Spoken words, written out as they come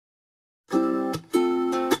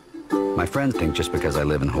My friends think just because I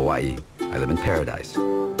live in Hawaii, I live in paradise.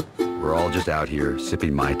 We're all just out here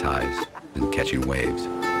sipping Mai Tais and catching waves.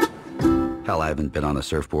 Hell, I haven't been on a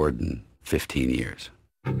surfboard in 15 years.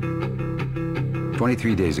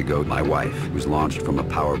 23 days ago, my wife was launched from a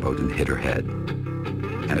powerboat and hit her head.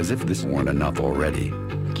 And as if this weren't enough already...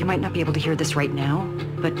 You might not be able to hear this right now,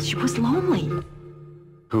 but she was lonely.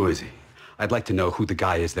 Who is he? I'd like to know who the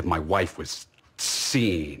guy is that my wife was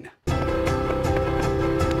seeing.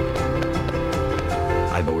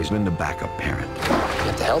 I've always been the backup parent.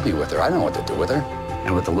 Get the hell be with her. I don't know what to do with her.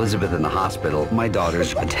 And with Elizabeth in the hospital, my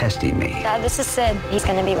daughter's testing me. Dad, this is Sid. He's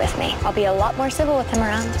gonna be with me. I'll be a lot more civil with him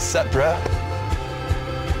around. Sup, bro?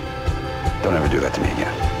 Don't ever do that to me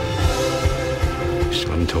again. Just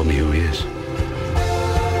haven't told me who he is.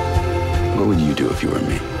 What would you do if you were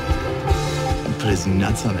me? I'd put his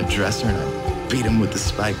nuts on a dresser and I'd beat him with the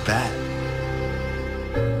spiked bat.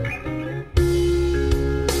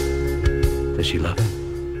 Does she love him?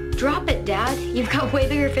 Drop it, Dad. You've got way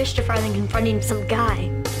bigger fish to fry than confronting some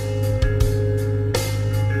guy.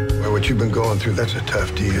 Well, what you've been going through, that's a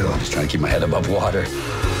tough deal. I'm just trying to keep my head above water.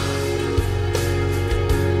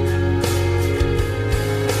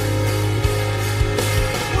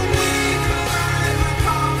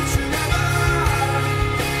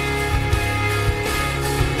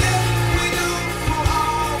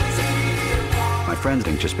 My friends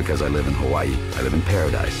think just because I live in Hawaii, I live in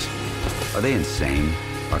paradise. Are they insane?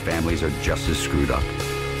 Our families are just as screwed up.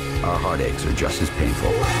 Our heartaches are just as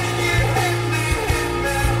painful.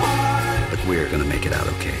 But we're gonna make it out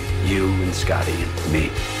okay. You and Scotty and me.